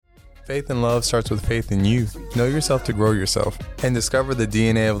Faith in love starts with faith in you. Know yourself to grow yourself. And discover the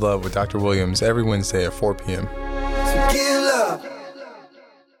DNA of love with Dr. Williams every Wednesday at 4 p.m. Give love.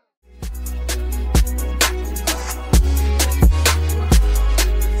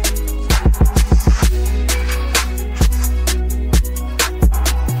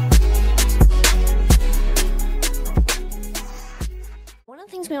 One of the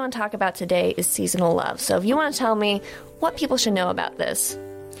things we want to talk about today is seasonal love. So if you want to tell me what people should know about this.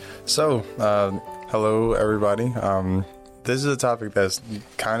 So, hello everybody. This is a topic that's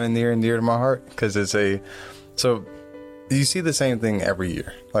kind of near and dear to my heart because so you see the same thing every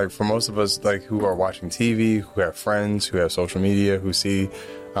year. Like for most of us, like who are watching TV, who have friends, who have social media, who see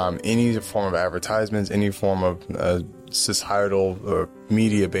any form of advertisements, any form of societal or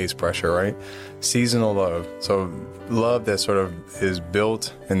media-based pressure, right? Seasonal love. So love that sort of is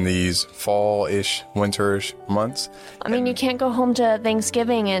built in these fall-ish, winterish months. I mean, you can't go home to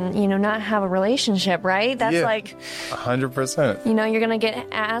Thanksgiving and, not have a relationship, right? That's 100%. You're going to get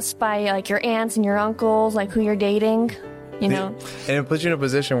asked by like your aunts and your uncles, like who you're dating. And it puts you in a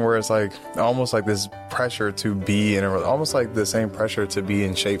position where it's like almost like this pressure to be almost like the same pressure to be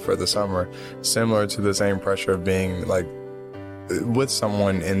in shape for the summer, similar to the same pressure of being like with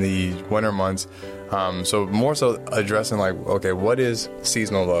someone in the winter months. So more so addressing like, okay, what is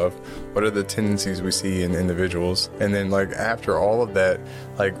seasonal love? What are the tendencies we see in individuals? And then like after all of that,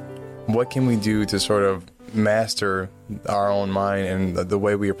 like what can we do to sort of master our own mind and the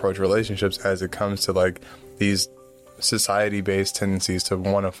way we approach relationships as it comes to like these society-based tendencies to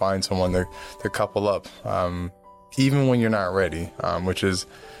want to find someone to couple up, even when you're not ready, which is,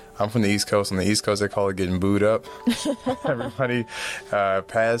 I'm from the East Coast. On the East Coast, they call it getting booed up. Everybody,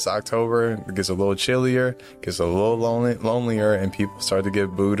 past October, it gets a little chillier, gets a little lonelier, and people start to get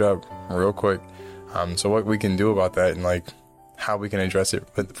booed up real quick. So what we can do about that and like how we can address it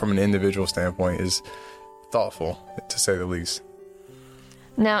from an individual standpoint is thoughtful, to say the least.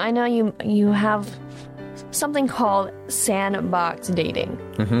 Now, I know you have something called sandbox dating.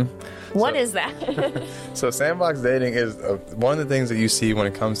 Mm-hmm. What is that? So sandbox dating is one of the things that you see when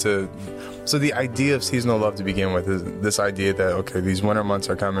it comes to, so the idea of seasonal love to begin with is this idea that, okay, these winter months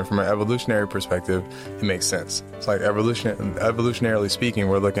are coming from an evolutionary perspective. It makes sense. It's like evolutionarily speaking,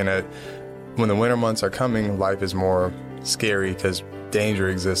 we're looking at when the winter months are coming, life is more scary because danger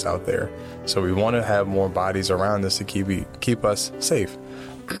exists out there. So we want to have more bodies around us to keep us safe.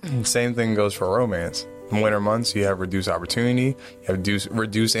 Same thing goes for romance. In winter months, you have reduced opportunity, you have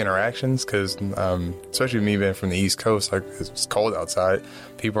reduced interactions because, especially me being from the East Coast, like it's cold outside.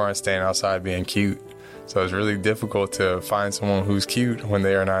 People aren't staying outside being cute. So it's really difficult to find someone who's cute when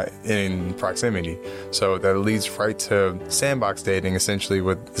they are not in proximity. So that leads right to sandbox dating, essentially,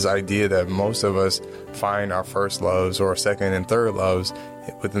 with this idea that most of us find our first loves or second and third loves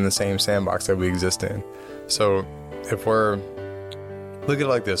within the same sandbox that we exist in. So if we're look at it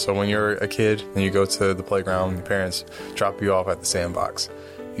like this. So when you're a kid and you go to the playground, your parents drop you off at the sandbox.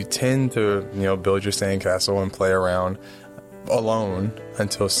 You tend to, build your sandcastle and play around alone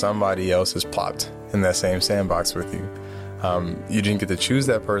until somebody else is plopped in that same sandbox with you. You didn't get to choose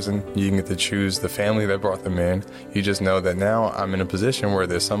that person. You didn't get to choose the family that brought them in. You just know that now I'm in a position where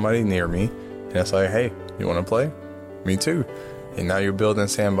there's somebody near me and it's like, hey, you want to play? Me too. And now you're building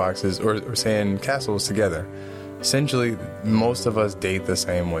sandboxes or sandcastles together. Essentially, most of us date the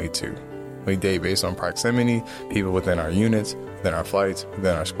same way too. We date based on proximity, people within our units, within our flights,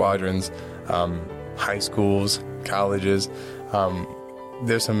 within our squadrons, high schools, colleges.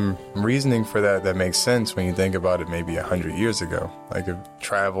 There's some reasoning for that makes sense when you think about it maybe 100 years ago. Like if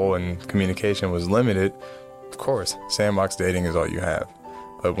travel and communication was limited, of course, sandbox dating is all you have.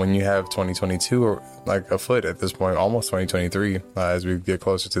 But when you have 2022 or like afoot at this point, almost 2023, as we get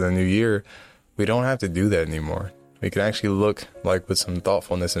closer to the new year, we don't have to do that anymore. We can actually look like with some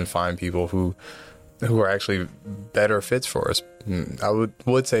thoughtfulness and find people who are actually better fits for us. I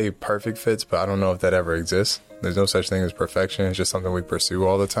would say perfect fits, but I don't know if that ever exists. There's no such thing as perfection. It's just something we pursue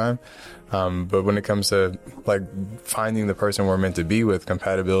all the time. But when it comes to like finding the person we're meant to be with,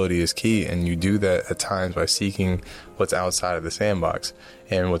 compatibility is key. And you do that at times by seeking what's outside of the sandbox.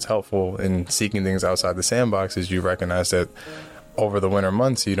 And what's helpful in seeking things outside the sandbox is you recognize that over the winter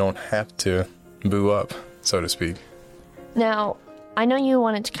months, you don't have to boo up, so to speak. Now, I know you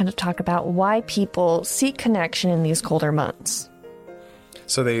wanted to kind of talk about why people seek connection in these colder months.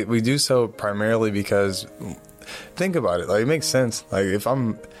 So we do so primarily because, think about it, like it makes sense. Like if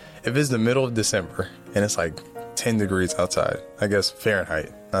it's the middle of December and it's like 10 degrees outside, I guess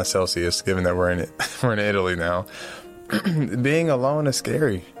Fahrenheit, not Celsius, given that we're in Italy now. Being alone is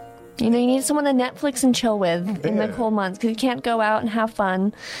scary. You know, you need someone to Netflix and chill with in the cold months because you can't go out and have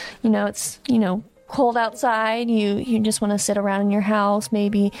fun. You know, it's, cold outside. You just want to sit around in your house,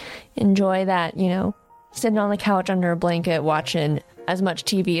 maybe enjoy that, sitting on the couch under a blanket watching as much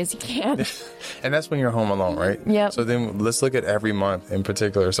TV as you can. And that's when you're home alone, right? Yeah. So then let's look at every month in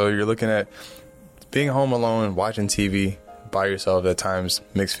particular. So you're looking at being home alone, watching TV by yourself at times,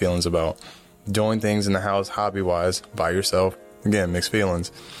 mixed feelings about. Doing things in the house hobby-wise by yourself, again, mixed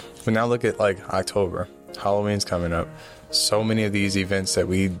feelings. But now look at like October. Halloween's coming up. So many of these events that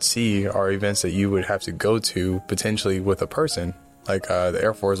we see are events that you would have to go to potentially with a person, like the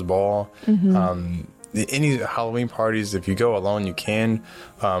Air Force Ball. Any Halloween parties, if you go alone, you can,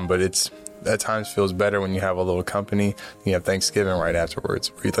 but it's at times feels better when you have a little company. You have Thanksgiving right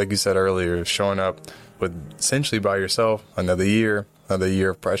afterwards. Like you said earlier, showing up with essentially by yourself, another year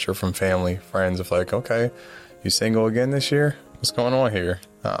of pressure from family, friends of like, okay, you single again this year? What's going on here?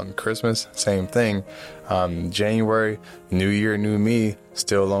 Christmas, same thing. January, new year, new me,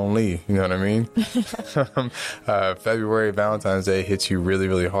 still lonely. You know what I mean? February, Valentine's Day hits you really,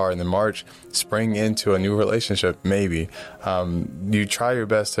 really hard. And then March, spring into a new relationship, maybe. You try your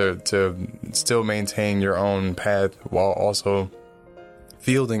best to still maintain your own path while also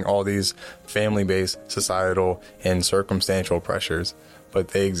fielding all these family-based, societal, and circumstantial pressures. But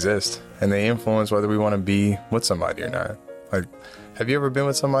they exist, and they influence whether we want to be with somebody or not. Like, have you ever been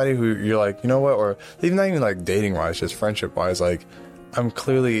with somebody who you're like, you know what, or even not even like dating wise, just friendship wise, like I'm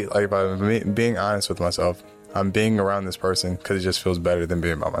clearly like, by being honest with myself, I'm being around this person because it just feels better than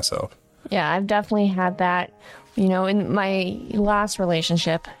being by myself. Yeah, I've definitely had that. In my last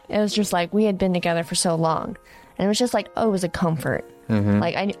relationship, it was just like we had been together for so long, and it was just like, oh, it was a comfort.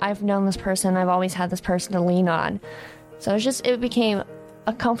 Like I've known this person, I've always had this person to lean on, so it became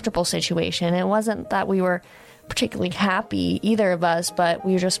a comfortable situation. It wasn't that we were particularly happy, either of us, but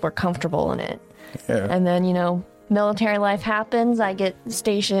we just were comfortable in it. Yeah. And then, military life happens. I get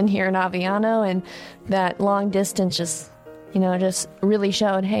stationed here in Aviano, and that long distance just really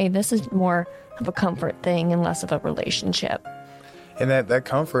showed, hey, this is more of a comfort thing and less of a relationship. And that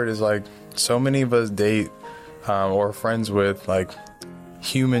comfort is like, so many of us date or are friends with like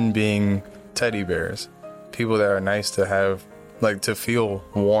human being teddy bears, people that are nice to have, like to feel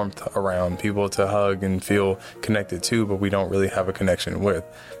warmth around, people to hug and feel connected to, but we don't really have a connection with.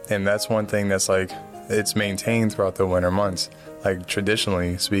 And that's one thing that's like, it's maintained throughout the winter months, like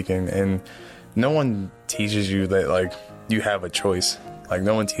traditionally speaking. And no one teaches you that like you have a choice. Like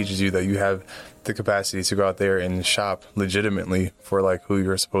no one teaches you that you have the capacity to go out there and shop legitimately for like who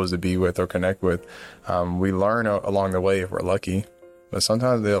you're supposed to be with or connect with. We learn along the way if we're lucky, but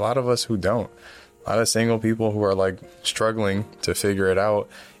sometimes there are a lot of us who don't. A lot of single people who are like struggling to figure it out,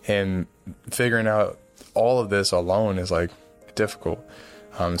 and figuring out all of this alone is like difficult,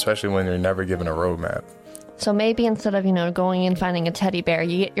 especially when you're never given a roadmap. So maybe instead of, going and finding a teddy bear,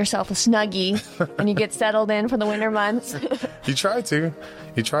 you get yourself a Snuggie and you get settled in for the winter months. You try to.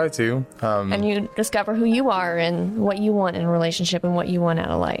 And you discover who you are and what you want in a relationship and what you want out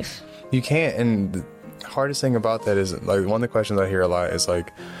of life. You can't. And the hardest thing about that is like, one of the questions I hear a lot is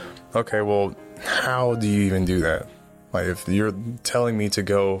like, okay, well, how do you even do that? Like, if you're telling me to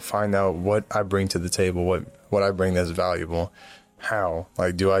go find out what I bring to the table, what I bring that's valuable, how?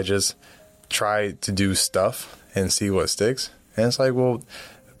 Like, do I just try to do stuff and see what sticks? And it's like, well,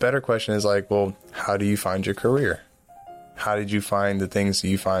 the better question is like, well, how do you find your career? How did you find the things that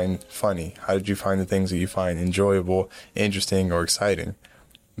you find funny? How did you find the things that you find enjoyable, interesting, or exciting?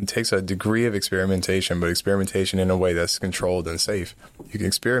 It takes a degree of experimentation, but experimentation in a way that's controlled and safe. You can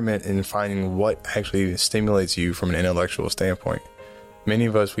experiment in finding what actually stimulates you from an intellectual standpoint. Many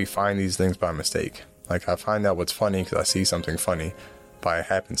of us, we find these things by mistake. Like, I find out what's funny because I see something funny by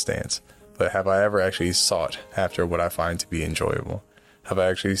happenstance. But have I ever actually sought after what I find to be enjoyable? Have I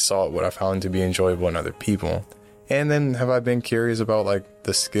actually sought what I found to be enjoyable in other people? And then have I been curious about, like,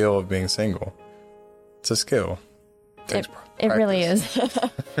 the skill of being single? It's a skill. It really is.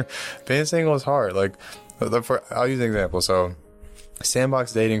 Being single is hard. Like, I'll use an example. So,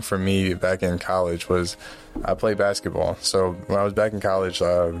 sandbox dating for me back in college was, I played basketball. So when I was back in college,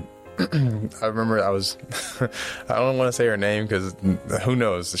 I remember I was, I don't want to say her name because who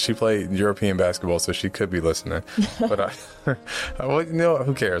knows? She played European basketball, so she could be listening. But well,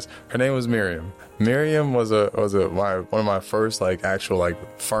 who cares? Her name was Miriam. Miriam was one of my first like actual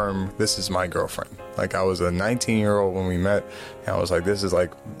like firm, this is my girlfriend. Like, I was a 19-year-old when we met, and I was like, this is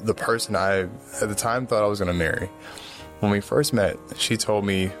like the person I at the time thought I was gonna marry. When we first met, she told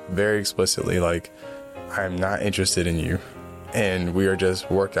me very explicitly, like, I am not interested in you, and we are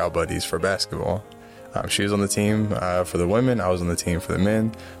just workout buddies for basketball. She was on the team for the women. I was on the team for the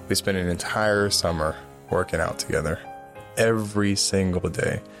men. We spent an entire summer working out together every single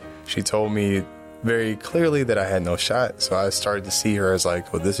day. She told me very clearly that I had no shot. So I started to see her as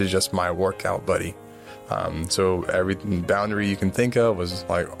like, well, this is just my workout buddy. So every boundary you can think of was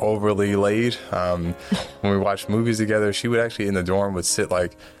like overly laid. When we watched movies together, she would actually in the dorm would sit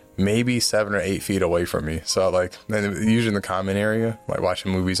like maybe 7 or 8 feet away from me. So like, and usually in the common area, like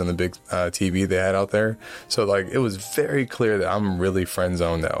watching movies on the big TV they had out there. So like, it was very clear that I'm really friend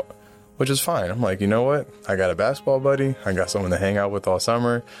zoned out, which is fine. I'm like, you know what? I got a basketball buddy. I got someone to hang out with all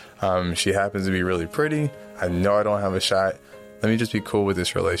summer. She happens to be really pretty. I know I don't have a shot. Let me just be cool with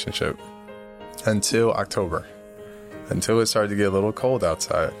this relationship. Until October. Until it started to get a little cold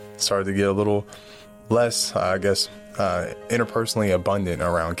outside. It started to get a little less, interpersonally abundant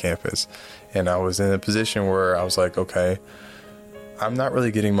around campus. And I was in a position where I was like, okay, I'm not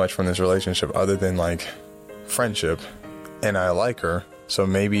really getting much from this relationship other than like friendship. And I like her. So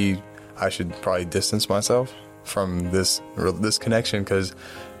maybe I should probably distance myself from this connection because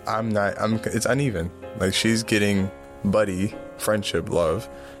it's uneven. Like she's getting buddy friendship love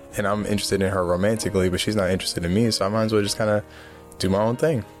and I'm interested in her romantically, but she's not interested in me. So I might as well just kind of do my own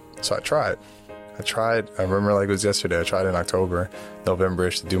thing. So I tried. I remember like it was yesterday. I tried in October,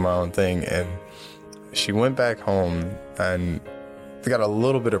 November-ish to do my own thing. And she went back home and got a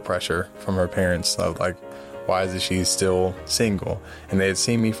little bit of pressure from her parents of like, why is she still single? And they had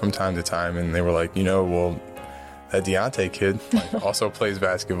seen me from time to time and they were like, well, that Deontay kid also plays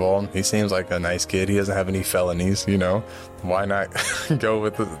basketball. He seems like a nice kid. He doesn't have any felonies, Why not go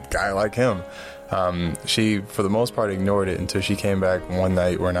with a guy like him? She, for the most part, ignored it until she came back one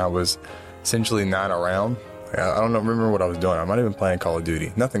night when I was essentially not around. I don't remember what I was doing. I might have been playing Call of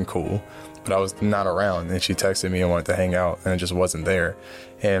Duty. Nothing cool, but I was not around. And she texted me and wanted to hang out, and it just wasn't there.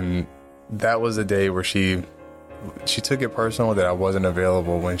 And that was a day where she took it personal that I wasn't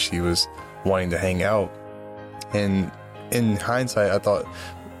available when she was wanting to hang out. And in hindsight, I thought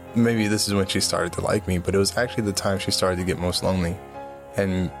maybe this is when she started to like me, but it was actually the time she started to get most lonely.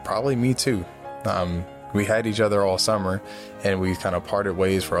 And probably me too. We had each other all summer and we kind of parted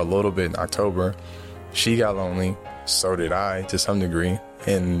ways for a little bit in October. She got lonely, so did I to some degree.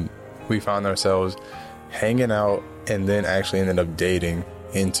 And we found ourselves hanging out and then actually ended up dating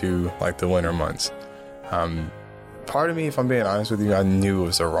into like the winter months. Part of me, if I'm being honest with you, I knew it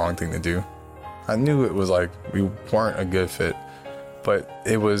was the wrong thing to do. I knew it was like we weren't a good fit, but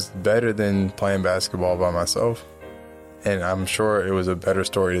it was better than playing basketball by myself. And I'm sure it was a better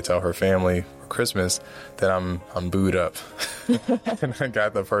story to tell her family for Christmas that I'm booed up and I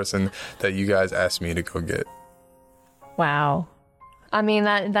got the person that you guys asked me to go get. Wow. I mean,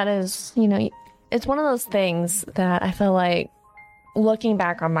 that is, it's one of those things that I feel like looking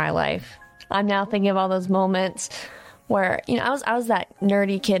back on my life, I'm now thinking of all those moments where, I was that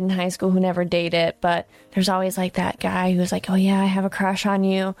nerdy kid in high school who never dated, but there's always like that guy who's like, oh yeah, I have a crush on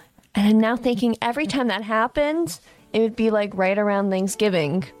you. And I'm now thinking every time that happened, it would be like right around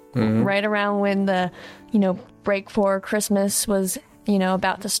Thanksgiving, right around when the, break for Christmas was,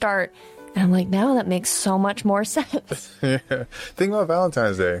 about to start. And I'm like, now that makes so much more sense. Yeah. Think about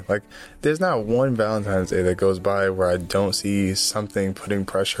Valentine's Day. Like, there's not one Valentine's Day that goes by where I don't see something putting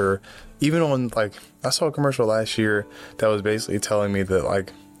pressure. Even on, like, I saw a commercial last year that was basically telling me that,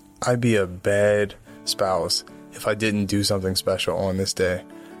 like, I'd be a bad spouse if I didn't do something special on this day.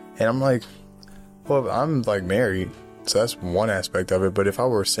 And I'm like, well, I'm, like, married, so that's one aspect of it. But if I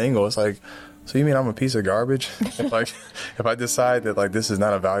were single, it's like, so you mean I'm a piece of garbage? If I decide that like this is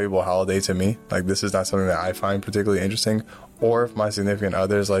not a valuable holiday to me, like this is not something that I find particularly interesting, or if my significant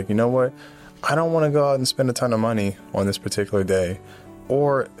other is like, you know what, I don't want to go out and spend a ton of money on this particular day,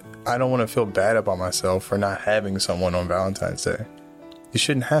 or I don't want to feel bad about myself for not having someone on Valentine's Day. You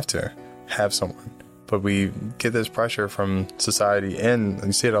shouldn't have to have someone, but we get this pressure from society, and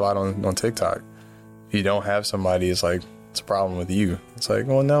you see it a lot on TikTok. If you don't have somebody, it's like, it's a problem with you. It's like,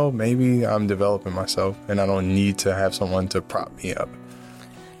 well, no, maybe I'm developing myself and I don't need to have someone to prop me up.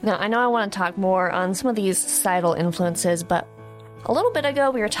 Now, I know I want to talk more on some of these societal influences, but a little bit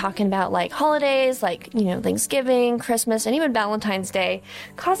ago we were talking about like holidays, like, Thanksgiving, Christmas, and even Valentine's Day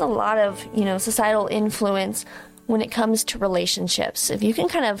cause a lot of, societal influence when it comes to relationships. If you can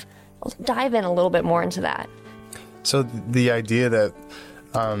kind of dive in a little bit more into that. So the idea that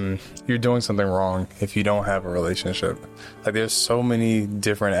you're doing something wrong if you don't have a relationship. Like there's so many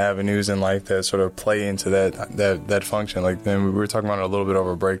different avenues in life that sort of play into that function. Like then we were talking about it a little bit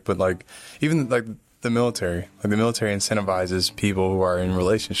over break, but like even like the military. Like the military incentivizes people who are in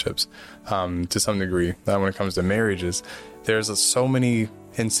relationships to some degree. When it comes to marriages, there's so many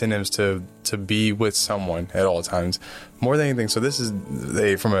incentives to be with someone at all times, more than anything. So this is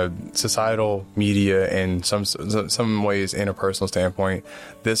from a societal, media, and some ways interpersonal standpoint.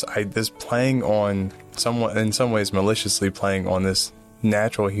 This playing on someone, in some ways maliciously playing on this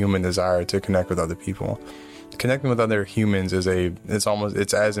natural human desire to connect with other people. Connecting with other humans is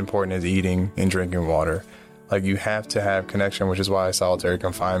it's as important as eating and drinking water. Like you have to have connection, which is why solitary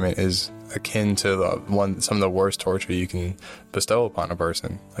confinement is akin to some of the worst torture you can bestow upon a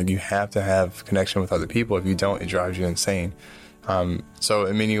person. Like you have to have connection with other people. If you don't, it drives you insane. So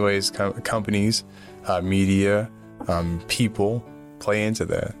in many ways, companies, media, people play into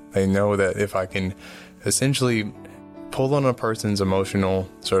that. They know that if I can essentially pull on a person's emotional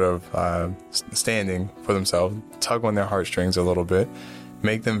sort of standing for themselves, tug on their heartstrings a little bit,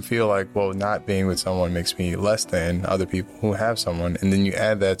 make them feel like, well, not being with someone makes me less than other people who have someone. And then you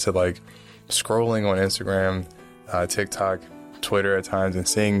add that to like scrolling on Instagram, TikTok, Twitter at times, and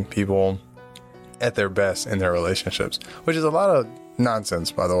seeing people at their best in their relationships, which is a lot of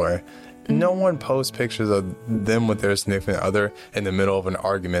nonsense, by the way. No one posts pictures of them with their significant other in the middle of an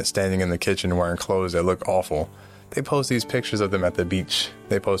argument, standing in the kitchen wearing clothes that look awful. They post these pictures of them at the beach.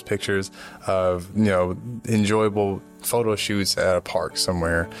 They post pictures of, enjoyable photo shoots at a park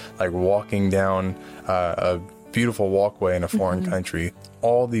somewhere, like walking down a beautiful walkway in a foreign country.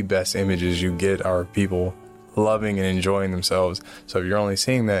 All the best images you get are people loving and enjoying themselves. So if you're only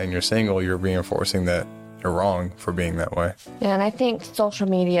seeing that and you're single, you're reinforcing that you're wrong for being that way. Yeah, and I think social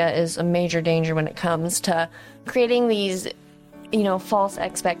media is a major danger when it comes to creating these false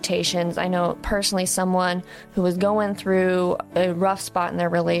expectations. I know personally someone who was going through a rough spot in their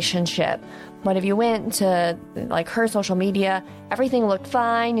relationship, but if you went to like her social media, everything looked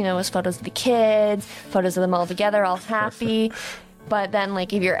fine. It was photos of the kids, photos of them all together, all happy. But then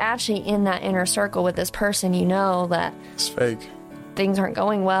like if you're actually in that inner circle with this person, you know that it's fake. Things aren't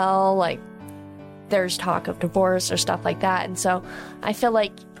going well. Like there's talk of divorce or stuff like that. And so I feel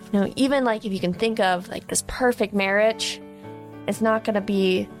like, even like if you can think of like this perfect marriage, it's not going to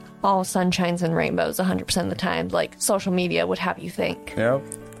be all sunshines and rainbows 100% of the time, like social media would have you think. Yeah.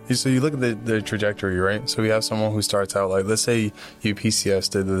 So you look at the trajectory, right? So we have someone who starts out like, let's say you PCS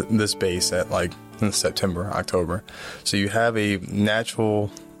to this base at like in September, October. So you have a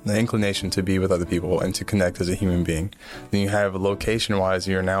natural inclination to be with other people and to connect as a human being. Then you have location-wise,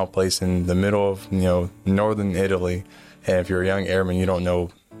 you're now placed in the middle of, northern Italy. And if you're a young airman, you don't know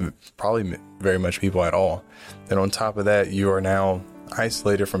probably very much people at all. Then on top of that, you are now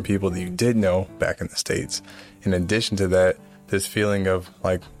isolated from people that you did know back in the States. In addition to that, this feeling of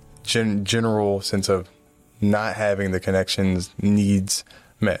like general sense of not having the connections needs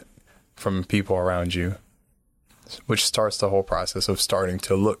met from people around you, which starts the whole process of starting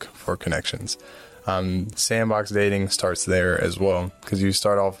to look for connections. Sandbox dating starts there as well, because you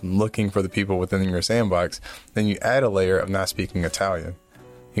start off looking for the people within your sandbox. Then you add a layer of not speaking Italian.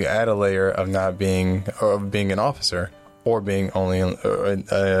 You add a layer of being an officer, or being only an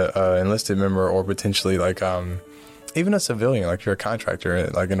enlisted member, or potentially like even a civilian, like you're a contractor.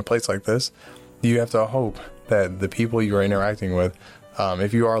 Like in a place like this, you have to hope that the people you are interacting with,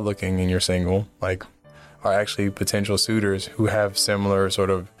 if you are looking and you're single, like are actually potential suitors who have similar sort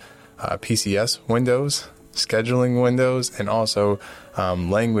of PCS windows, scheduling windows, and also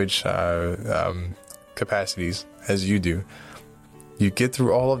language capacities as you do. You get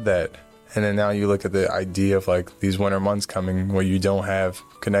through all of that, and then now you look at the idea of like these winter months coming where you don't have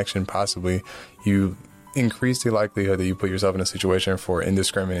connection possibly. You increase the likelihood that you put yourself in a situation for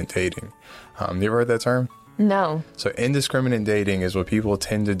indiscriminate dating. You ever heard that term? No. So indiscriminate dating is what people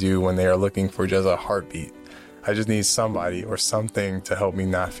tend to do when they are looking for just a heartbeat. I just need somebody or something to help me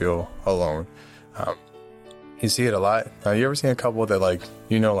not feel alone. You see it a lot. You ever seen a couple that like,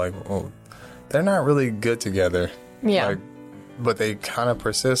 oh, they're not really good together. Yeah. But they kind of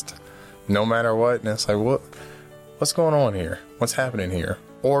persist no matter what. And it's like, what's going on here? What's happening here?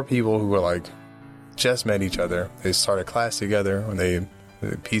 Or people who are like, just met each other. They started class together, or they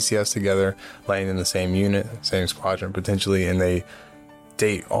PCS together, laying in the same unit, same squadron potentially, and they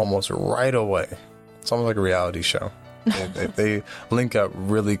date almost right away. It's almost like a reality show. They link up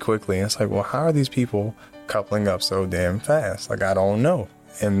really quickly. And it's like, well, how are these people coupling up so damn fast? Like, I don't know.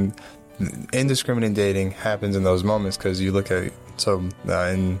 And indiscriminate dating happens in those moments because you look at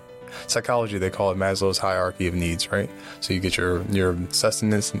in psychology they call it Maslow's hierarchy of needs, right? So you get your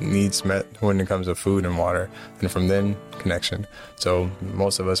sustenance needs met when it comes to food and water, and from then connection. So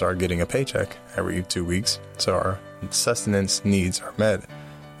most of us are getting a paycheck every 2 weeks, so our sustenance needs are met.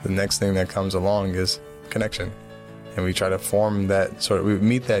 the next thing that comes along is connection. And we try to form that we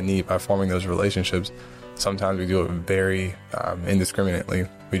meet that need by forming those relationships. Sometimes we do it very indiscriminately.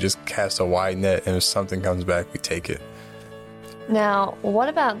 We just cast a wide net, and if something comes back, we take it. Now, what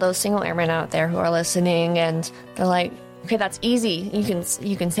about those single airmen out there who are listening and they're like, okay, that's easy.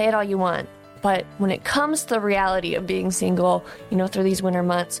 You can say it all you want. But when it comes to the reality of being single, through these winter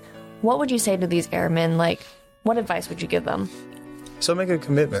months, what would you say to these airmen? Like, what advice would you give them? So make a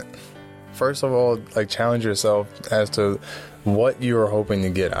commitment. First of all, challenge yourself as to what you are hoping to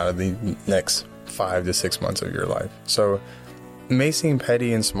get out of the next 5 to 6 months of your life. So it may seem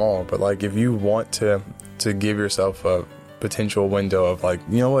petty and small, but if you want to give yourself a potential window of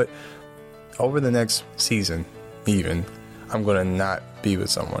you know what, over the next season, even, I'm going to not be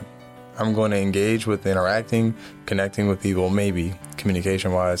with someone. I'm going to engage with interacting, connecting with people, maybe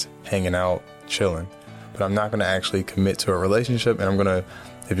communication-wise, hanging out, chilling. But I'm not going to actually commit to a relationship, and I'm going to,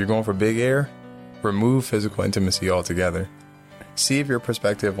 if you're going for big air, remove physical intimacy altogether. See if your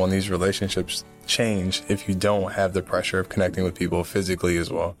perspective on these relationships change if you don't have the pressure of connecting with people physically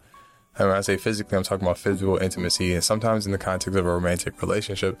as well. And when I say physically, I'm talking about physical intimacy, and sometimes in the context of a romantic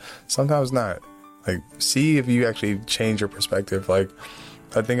relationship, sometimes not. See if you actually change your perspective.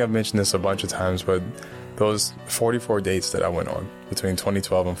 I think I've mentioned this a bunch of times, but those 44 dates that I went on between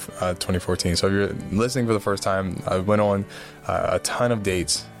 2012 and 2014. So if you're listening for the first time, I went on a ton of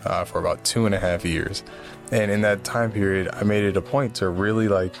dates for about 2.5 years. And in that time period, I made it a point to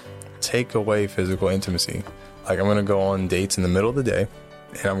really take away physical intimacy. I'm going to go on dates in the middle of the day,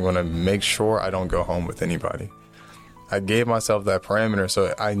 and I'm going to make sure I don't go home with anybody. I gave myself that parameter,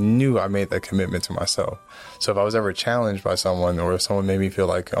 so I knew I made that commitment to myself. So if I was ever challenged by someone, or if someone made me feel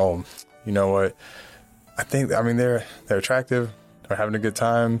oh, you know what, they're attractive, they're having a good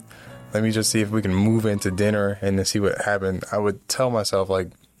time, let me just see if we can move into dinner and then see what happened, I would tell myself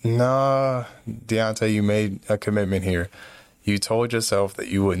nah, Deontay, you made a commitment here. You told yourself that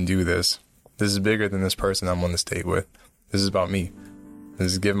you wouldn't do this. This is bigger than this person I'm on this date with. This is about me.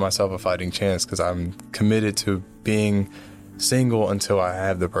 This is giving myself a fighting chance because I'm committed to being single until I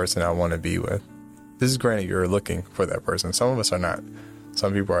have the person I want to be with. This is granted you're looking for that person. Some of us are not.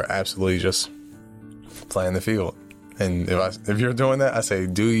 Some people are absolutely just playing the field. And if you're doing that, I say,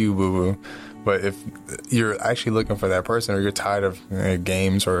 do you, boo-boo. But if you're actually looking for that person, or you're tired of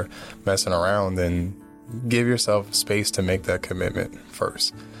games or messing around, then give yourself space to make that commitment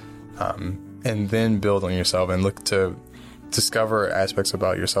first. And then build on yourself and look to discover aspects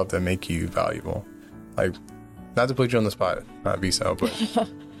about yourself that make you valuable. Not to put you on the spot, not be so, but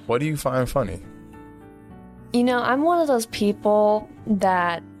what do you find funny? I'm one of those people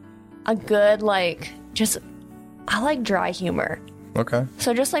that I like dry humor. Okay.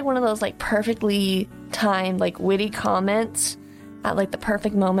 So just one of those perfectly timed witty comments at the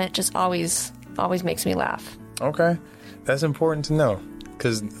perfect moment just always makes me laugh. Okay. That's important to know,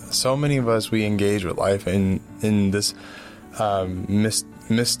 because so many of us, we engage with life in this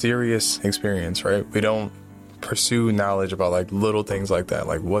mysterious experience, right? We don't pursue knowledge about little things like that,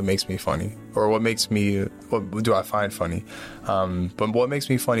 what makes me funny, or what do I find funny. But what makes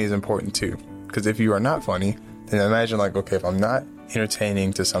me funny is important too, because if you are not funny, then imagine okay, if I'm not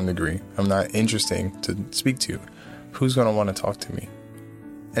entertaining to some degree, I'm not interesting to speak to, who's going to want to talk to me?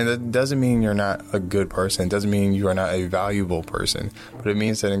 And that doesn't mean you're not a good person. It doesn't mean you are not a valuable person, but it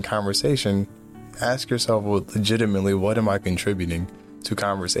means that in conversation, ask yourself legitimately, what am I contributing to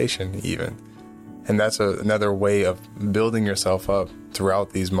conversation even? And that's another way of building yourself up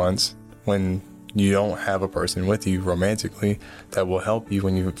throughout these months when you don't have a person with you romantically that will help you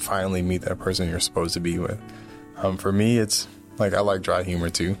when you finally meet that person you're supposed to be with. For me, it's I like dry humor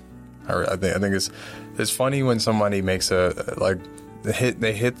too. I think it's funny when somebody makes they hit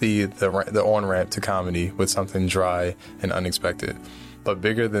the on ramp to comedy with something dry and unexpected. But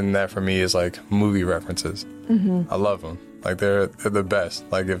bigger than that for me is movie references. Mm-hmm. I love them. They're the best.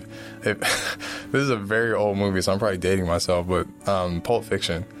 If this is a very old movie, so I'm probably dating myself, but Pulp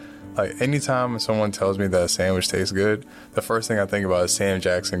Fiction. Anytime someone tells me that a sandwich tastes good, the first thing I think about is Sam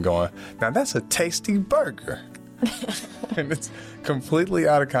Jackson going, "Now that's a tasty burger." And it's completely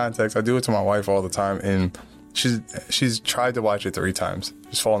out of context. I do it to my wife all the time, and she's tried to watch it 3 times.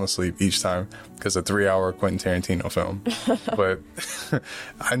 She's fallen asleep each time because it's a 3-hour Quentin Tarantino film. But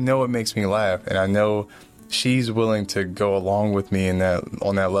I know it makes me laugh, and I know she's willing to go along with me on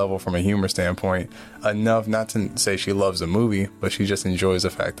that level from a humor standpoint enough not to say she loves the movie, but she just enjoys the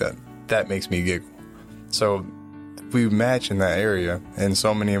fact that makes me giggle. So we match in that area, and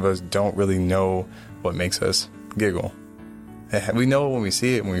so many of us don't really know what makes us giggle. We know it when we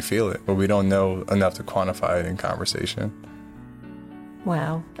see it, when we feel it, but we don't know enough to quantify it in conversation.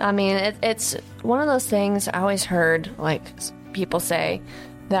 Wow. I mean, it's one of those things I always heard, like, people say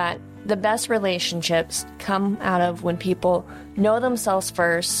that the best relationships come out of when people know themselves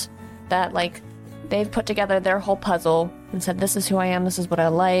first, that, like, they've put together their whole puzzle and said, this is who I am, this is what I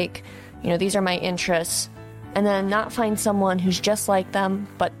like, these are my interests, and then not find someone who's just like them,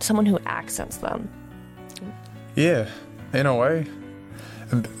 but someone who accents them. Yeah, in a way.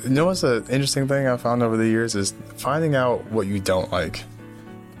 What's an interesting thing I found over the years is finding out what you don't like.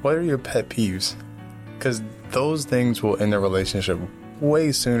 What are your pet peeves? Because those things will end a relationship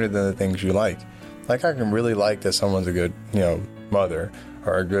way sooner than the things you like. Like, I can really like that someone's a good, mother,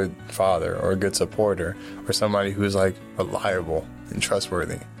 or a good father, or a good supporter, or somebody who's, like, reliable and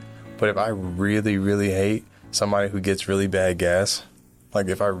trustworthy. But if I really, really hate somebody who gets really bad gas, like,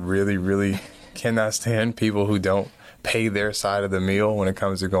 if I really, really cannot stand people who don't pay their side of the meal when it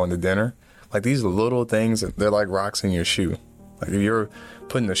comes to going to dinner, like, these little things, they're like rocks in your shoe. Like, if you're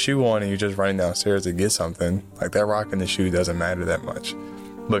putting the shoe on and you're just running downstairs to get something, like, that rock in the shoe doesn't matter that much.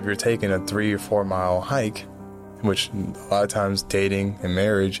 But if you're taking a 3 or 4 mile hike, which a lot of times dating and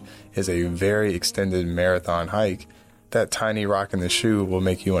marriage is a very extended marathon hike, that tiny rock in the shoe will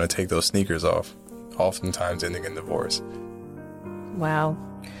make you want to take those sneakers off, oftentimes ending in divorce. Wow.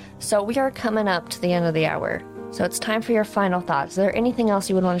 So we are coming up to the end of the hour. So it's time for your final thoughts. Is there anything else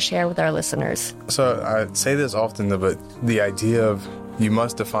you would want to share with our listeners? So I say this often, but the idea of you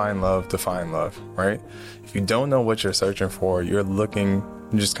must define love, right? If you don't know what you're searching for, you're looking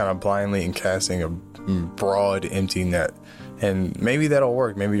just kind of blindly and casting a broad, empty net. And maybe that'll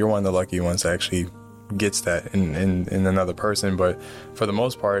work. Maybe you're one of the lucky ones that actually gets that in another person. But for the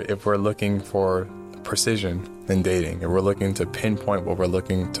most part, if we're looking for precision in dating, if we're looking to pinpoint what we're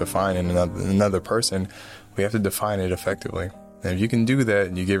looking to find in another person, we have to define it effectively. And if you can do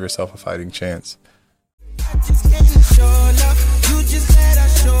that, you give yourself a fighting chance. I just can't show love. You just said I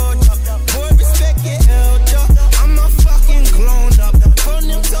showed up.